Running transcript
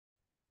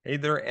Hey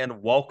there,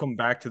 and welcome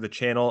back to the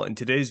channel. In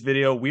today's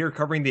video, we are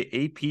covering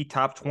the AP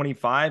Top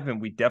 25,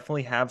 and we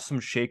definitely have some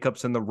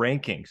shakeups in the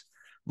rankings.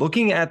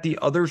 Looking at the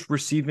others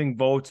receiving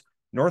votes,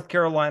 North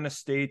Carolina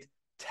State,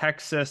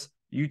 Texas,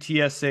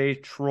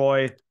 UTSA,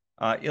 Troy,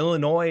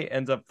 Illinois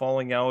ends up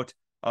falling out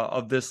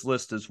of this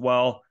list as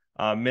well.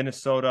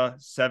 Minnesota,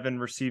 7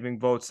 receiving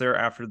votes there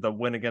after the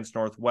win against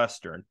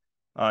Northwestern.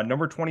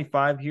 Number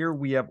 25 here,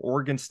 we have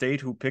Oregon State,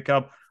 who pick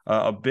up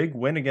a big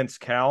win against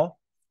Cal.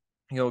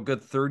 A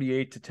good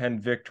 38-10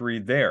 victory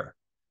there.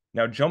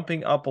 Now,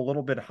 jumping up a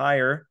little bit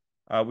higher,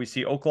 we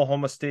see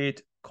Oklahoma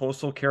State,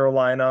 Coastal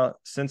Carolina,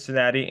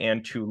 Cincinnati,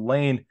 and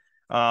Tulane.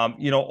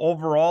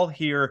 Overall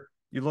here,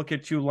 you look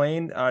at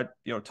Tulane,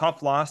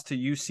 tough loss to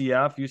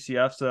UCF.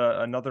 UCF's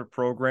another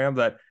program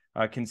that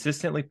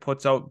consistently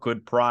puts out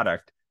good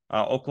product.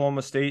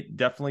 Oklahoma State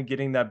definitely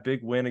getting that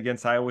big win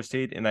against Iowa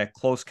State in that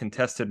close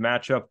contested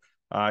matchup.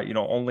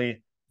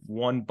 Only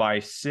won by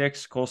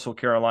 6. Coastal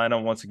Carolina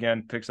once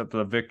again picks up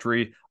the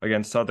victory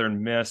against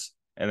Southern Miss,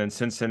 and then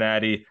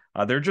Cincinnati.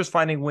 They're just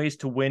finding ways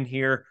to win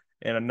here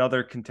in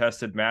another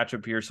contested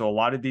matchup here. So a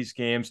lot of these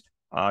games,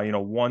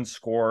 one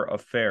score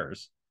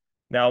affairs.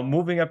 Now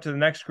moving up to the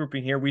next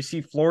grouping here, we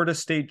see Florida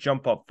State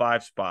jump up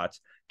 5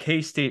 spots,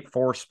 K-State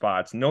 4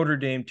 spots, Notre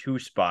Dame 2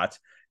 spots.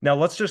 Now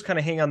let's just kind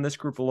of hang on this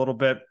group a little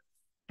bit.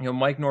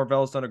 Mike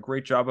Norvell's done a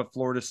great job at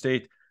Florida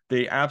State.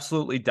 They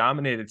absolutely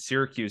dominated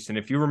Syracuse. And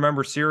if you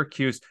remember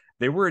Syracuse,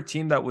 they were a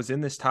team that was in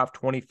this top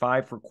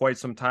 25 for quite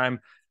some time,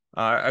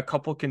 a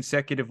couple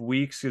consecutive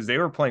weeks, because they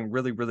were playing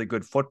really, really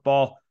good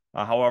football.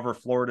 However,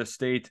 Florida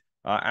State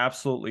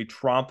absolutely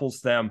tramples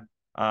them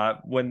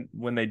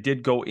when they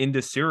did go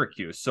into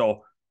Syracuse.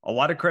 So a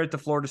lot of credit to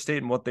Florida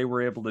State and what they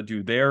were able to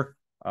do there.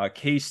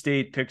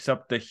 K-State picks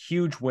up the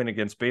huge win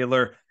against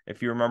Baylor.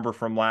 If you remember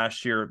from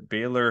last year,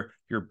 Baylor,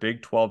 your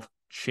Big 12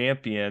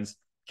 champions.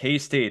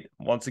 K-State,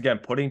 once again,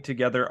 putting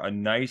together a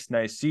nice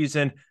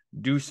season.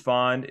 Deuce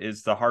Vaughn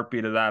is the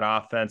heartbeat of that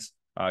offense.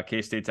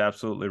 K-State's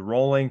absolutely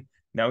rolling.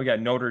 Now we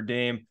got Notre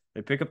Dame.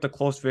 They pick up the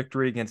close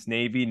victory against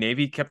Navy.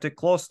 Navy kept it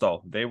close,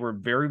 though. They were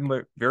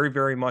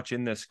very much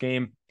in this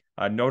game.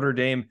 Notre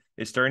Dame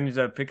is starting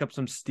to pick up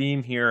some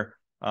steam here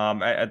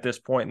at this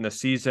point in the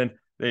season.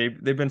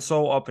 They've been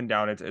so up and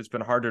down. It's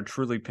been hard to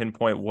truly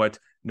pinpoint what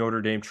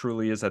Notre Dame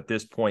truly is at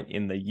this point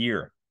in the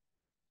year.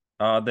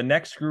 The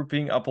next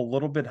grouping up a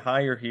little bit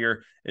higher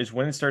here is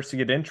when it starts to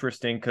get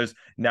interesting, because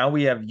now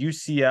we have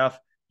UCF,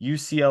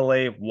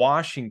 UCLA,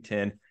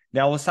 Washington.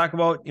 Now let's talk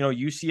about,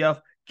 UCF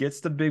gets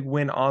the big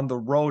win on the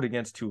road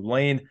against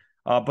Tulane.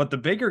 But the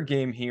bigger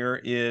game here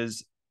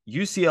is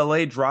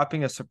UCLA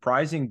dropping a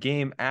surprising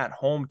game at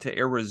home to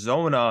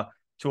Arizona.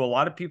 To a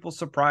lot of people's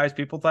surprise,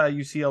 people thought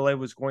UCLA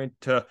was going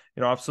to,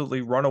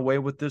 absolutely run away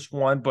with this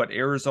one, but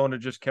Arizona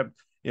just kept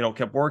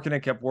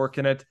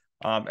working it.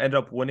 Ended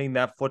up winning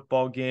that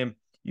football game.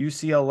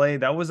 UCLA,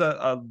 that was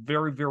a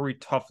very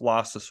tough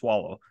loss to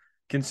swallow,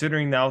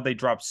 considering now they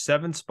dropped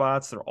 7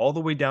 spots. They're all the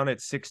way down at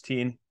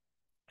 16.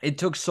 It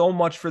took so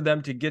much for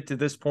them to get to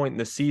this point in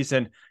the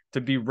season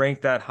to be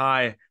ranked that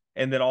high,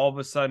 and then all of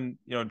a sudden,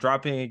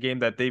 dropping a game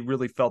that they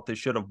really felt they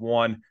should have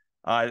won.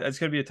 It's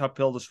going to be a tough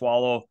pill to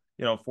swallow,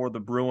 for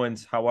the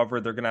Bruins. However,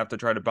 they're going to have to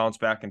try to bounce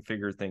back and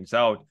figure things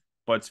out.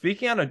 But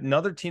speaking on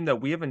another team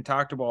that we haven't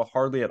talked about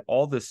hardly at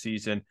all this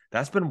season,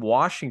 that's been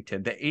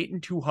Washington. The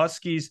 8-2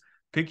 Huskies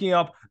picking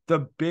up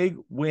the big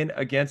win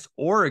against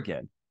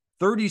Oregon,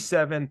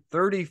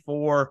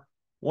 37-34.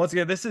 Once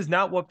again, this is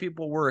not what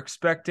people were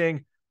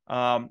expecting.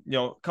 A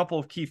couple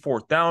of key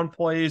 4th down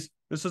plays.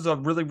 This was a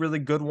really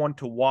good one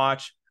to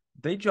watch.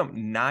 They jumped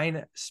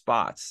 9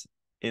 spots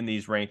in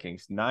these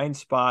rankings. 9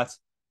 spots.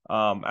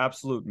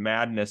 Absolute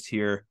madness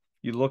here.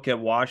 You look at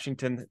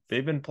Washington,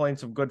 they've been playing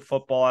some good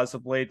football as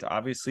of late.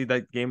 Obviously,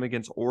 that game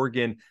against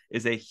Oregon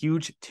is a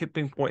huge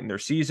tipping point in their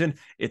season.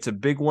 It's a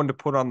big one to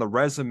put on the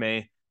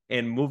resume.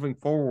 And moving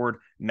forward,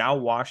 now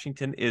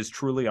Washington is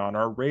truly on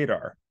our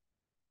radar.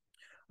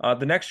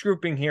 The next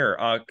grouping here,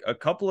 a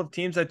couple of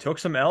teams that took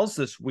some L's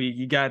this week.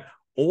 You got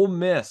Ole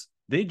Miss.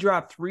 They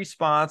dropped 3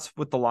 spots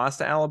with the loss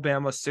to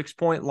Alabama,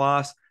 6-point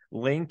loss.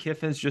 Lane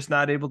Kiffin's just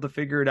not able to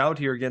figure it out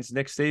here against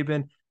Nick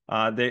Saban.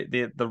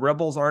 The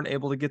Rebels aren't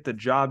able to get the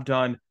job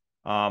done.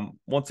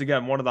 Once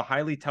again, one of the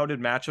highly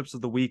touted matchups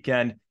of the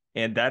weekend,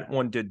 and that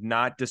one did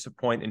not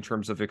disappoint in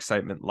terms of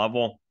excitement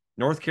level.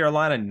 North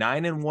Carolina,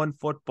 9-1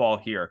 football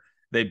here.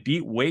 They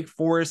beat Wake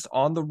Forest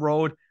on the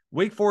road.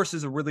 Wake Forest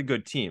is a really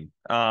good team.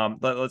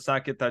 Let's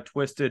not get that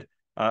twisted.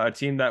 A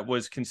team that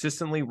was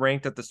consistently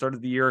ranked at the start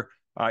of the year,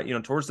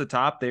 towards the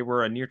top. They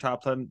were a near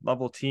top 10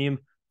 level team.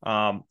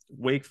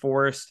 Wake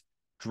Forest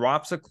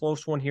drops a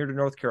close one here to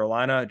North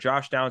Carolina.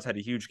 Josh Downs had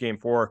a huge game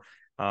for,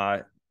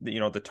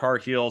 the Tar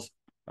Heels.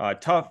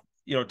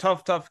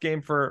 Tough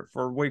game for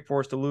Wake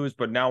Forest to lose.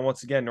 But now,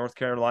 once again, North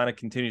Carolina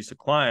continues to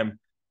climb.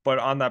 But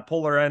on that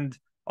polar end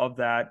of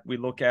that, we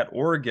look at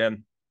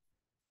Oregon.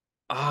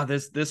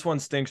 This one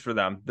stinks for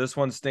them. This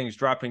one stings,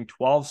 dropping 6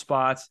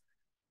 spots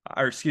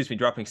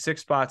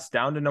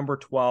down to number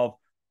 12.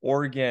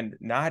 Oregon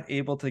not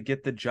able to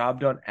get the job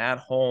done at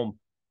home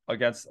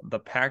against the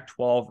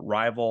Pac-12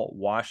 rival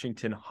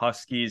Washington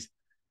Huskies.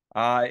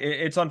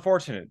 It's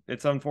unfortunate.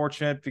 It's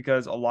unfortunate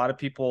because a lot of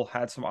people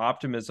had some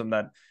optimism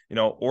that,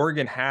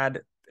 Oregon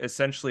had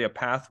essentially a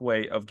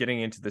pathway of getting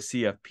into the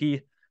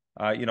CFP.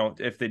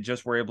 If they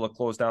just were able to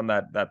close down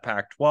that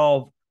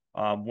Pac-12,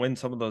 win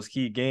some of those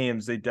key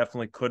games, they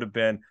definitely could have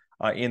been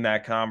in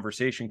that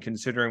conversation,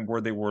 considering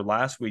where they were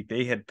last week.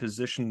 They had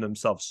positioned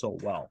themselves so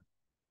well.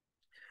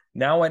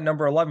 Now at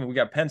number 11, we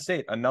got Penn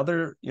State,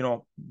 another,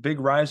 big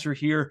riser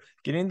here,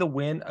 getting the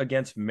win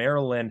against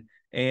Maryland.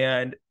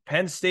 And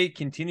Penn State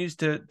continues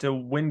to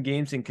win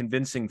games in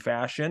convincing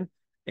fashion.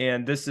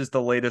 And this is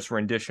the latest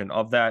rendition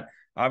of that.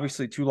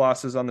 Obviously, 2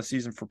 losses on the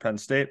season for Penn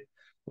State.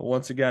 But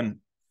once again,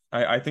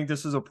 I think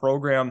this is a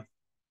program,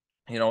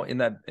 in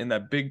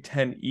that Big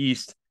Ten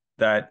East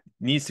that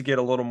needs to get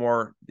a little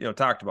more,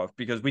 talked about,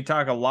 because we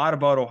talk a lot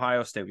about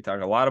Ohio State. We talk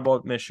a lot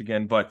about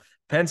Michigan, but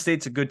Penn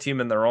State's a good team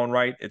in their own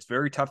right. It's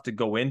very tough to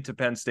go into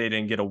Penn State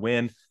and get a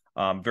win.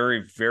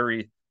 Very,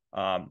 very,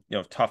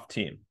 tough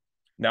team.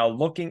 Now,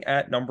 looking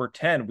at number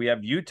 10, we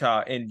have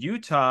Utah. And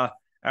Utah,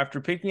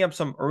 after picking up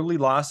some early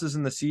losses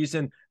in the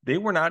season, they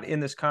were not in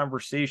this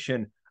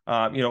conversation,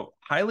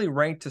 highly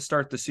ranked to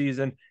start the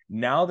season.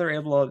 Now they're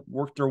able to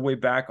work their way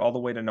back all the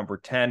way to number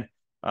 10.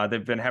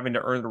 They've been having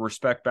to earn the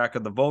respect back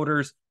of the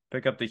voters,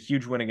 pick up the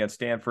huge win against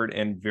Stanford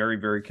in very,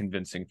 very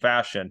convincing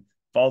fashion.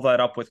 Follow that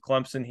up with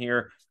Clemson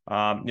here,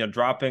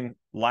 dropping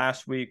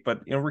last week,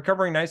 but,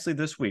 recovering nicely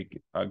this week.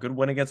 A good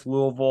win against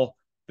Louisville.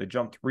 They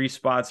jumped 3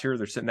 spots here.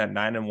 They're sitting at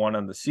 9-1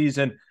 on the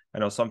season. I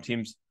know some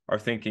teams are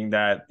thinking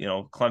that,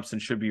 Clemson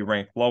should be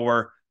ranked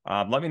lower.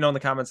 Let me know in the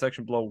comment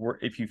section below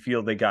if you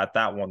feel they got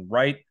that one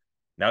right.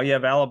 Now you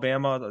have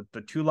Alabama,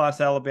 the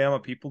 2-loss Alabama.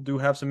 People do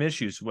have some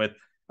issues with,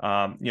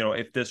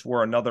 if this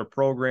were another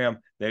program,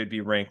 they would be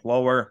ranked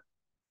lower.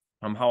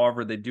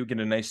 However, they do get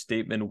a nice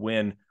statement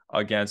win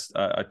against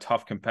a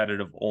tough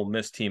competitive Ole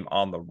Miss team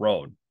on the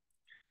road.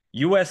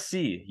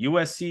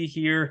 USC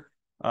here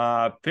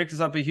picks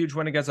up a huge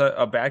win against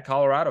a bad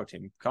Colorado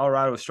team.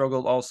 Colorado has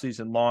struggled all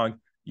season long.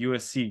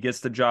 USC gets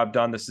the job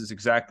done. This is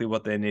exactly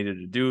what they needed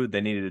to do. They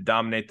needed to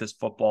dominate this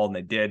football, and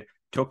they did.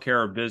 Took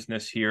care of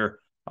business here.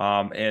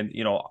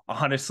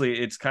 Honestly,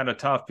 it's kind of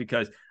tough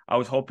because I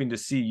was hoping to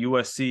see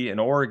USC and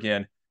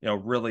Oregon,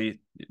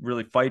 really,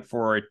 really fight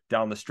for it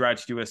down the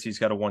stretch. USC's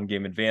got a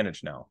 1-game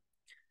advantage now.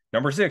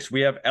 Number 6,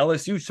 we have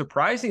LSU.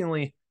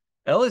 Surprisingly,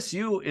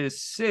 LSU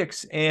is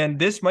 6, and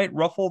this might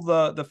ruffle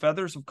the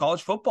feathers of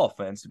college football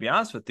fans, to be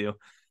honest with you.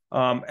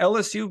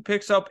 LSU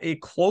picks up a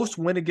close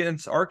win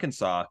against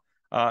Arkansas,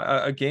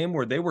 a game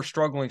where they were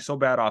struggling so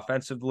bad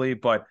offensively,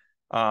 but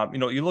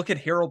you look at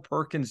Harold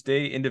Perkins'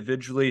 day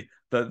individually,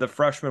 the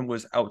freshman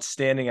was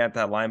outstanding at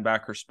that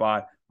linebacker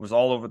spot, was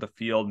all over the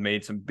field,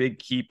 made some big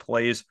key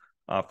plays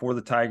for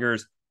the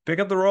Tigers. Pick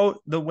up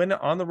the win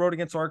on the road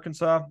against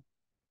Arkansas,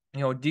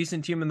 a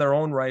decent team in their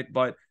own right,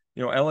 but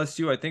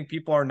LSU, I think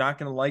people are not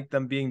going to like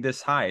them being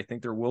this high. I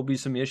think there will be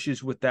some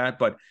issues with that,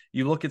 but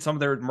you look at some of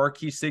their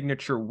marquee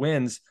signature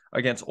wins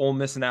against Ole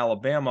Miss and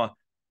Alabama,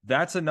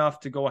 that's enough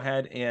to go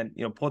ahead and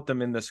put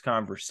them in this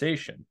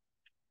conversation.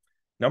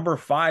 Number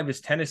 5 is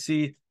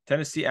Tennessee.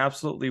 Tennessee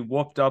absolutely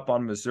whooped up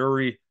on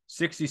Missouri,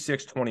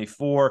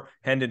 66-24.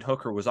 Hendon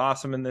Hooker was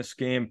awesome in this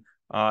game.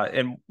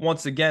 And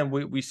once again,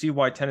 we see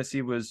why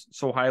Tennessee was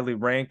so highly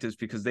ranked is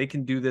because they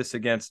can do this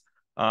against,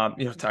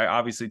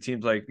 obviously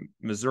teams like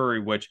Missouri,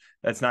 which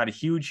that's not a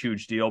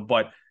huge deal.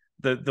 But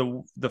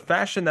the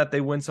fashion that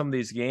they win some of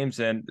these games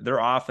in, their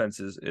offense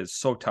is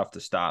so tough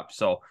to stop.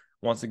 So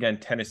once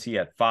again, Tennessee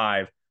at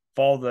 5.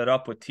 Follow that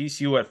up with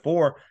TCU at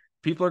 4.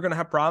 People are going to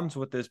have problems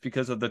with this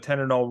because of the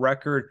 10-0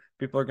 record.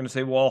 People are going to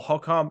say, well, how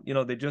come,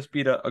 they just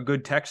beat a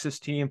good Texas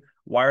team?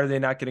 Why are they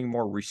not getting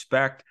more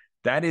respect?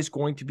 That is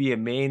going to be a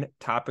main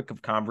topic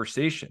of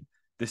conversation.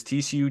 This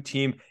TCU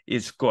team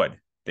is good.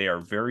 They are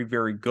very,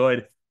 very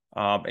good.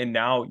 And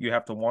now you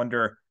have to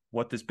wonder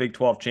what this Big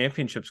 12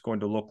 championship is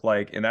going to look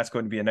like. And that's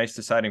going to be a nice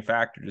deciding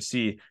factor to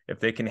see if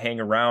they can hang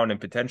around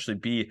and potentially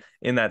be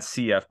in that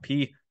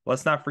CFP.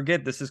 Let's not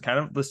forget, this is kind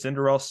of the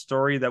Cinderella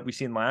story that we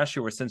seen last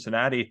year with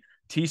Cincinnati.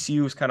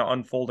 TCU is kind of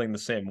unfolding the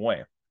same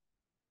way.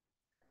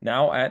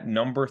 Now at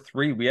number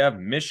 3, we have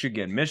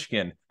Michigan.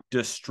 Michigan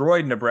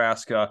destroyed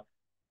Nebraska,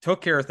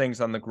 took care of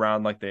things on the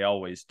ground like they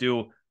always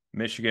do.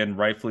 Michigan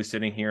rightfully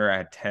sitting here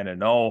at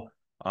 10-0,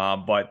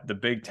 but the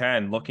Big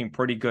Ten looking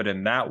pretty good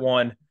in that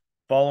one.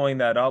 Following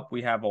that up,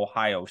 we have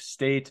Ohio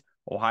State.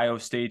 Ohio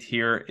State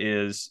here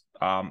is,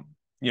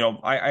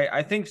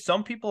 I think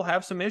some people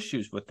have some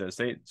issues with this.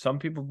 Some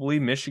people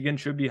believe Michigan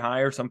should be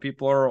higher. Some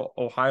people are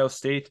Ohio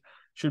State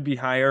should be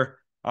higher.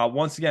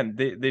 Once again,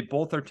 they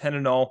both are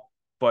 10-0,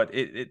 but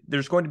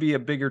there's going to be a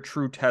bigger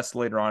true test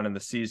later on in the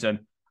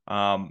season.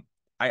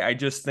 I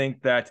just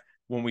think that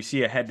when we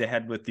see a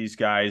head-to-head with these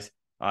guys,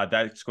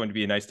 that's going to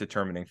be a nice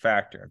determining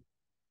factor.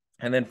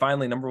 And then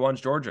finally, number 1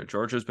 is Georgia.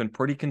 Georgia's been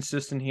pretty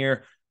consistent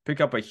here.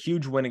 Pick up a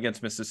huge win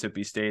against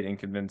Mississippi State in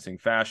convincing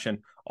fashion.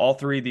 All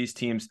 3 of these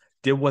teams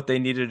did what they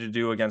needed to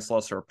do against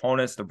lesser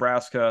opponents,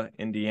 Nebraska,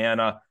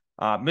 Indiana.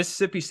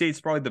 Mississippi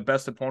State's probably the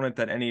best opponent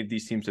that any of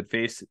these teams had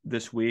faced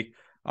this week.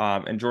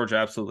 And Georgia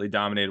absolutely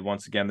dominated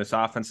once again. This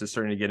offense is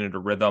starting to get into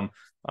rhythm.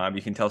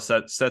 You can tell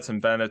Stetson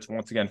Bennett's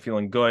once again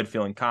feeling good,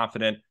 feeling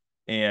confident,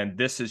 and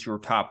this is your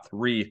top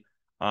three.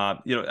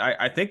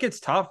 I think it's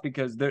tough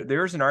because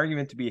there's an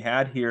argument to be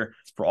had here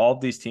for all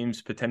of these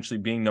teams potentially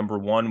being number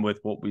one with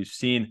what we've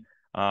seen.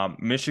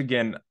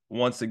 Michigan,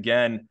 once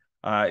again,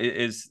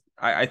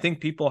 I think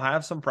people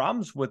have some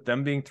problems with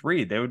them being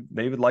three. They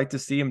would like to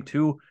see them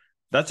two.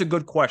 That's a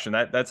good question.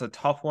 That's a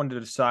tough one to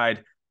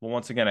decide. But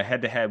once again, a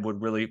head-to-head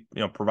would really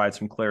provide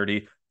some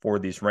clarity for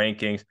these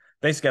rankings.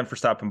 Thanks again for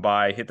stopping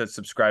by. Hit that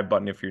subscribe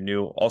button if you're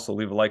new. Also,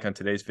 leave a like on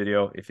today's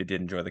video if you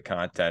did enjoy the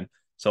content.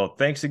 So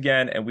thanks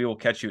again, and we will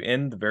catch you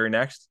in the very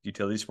next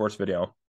Utility Sports video.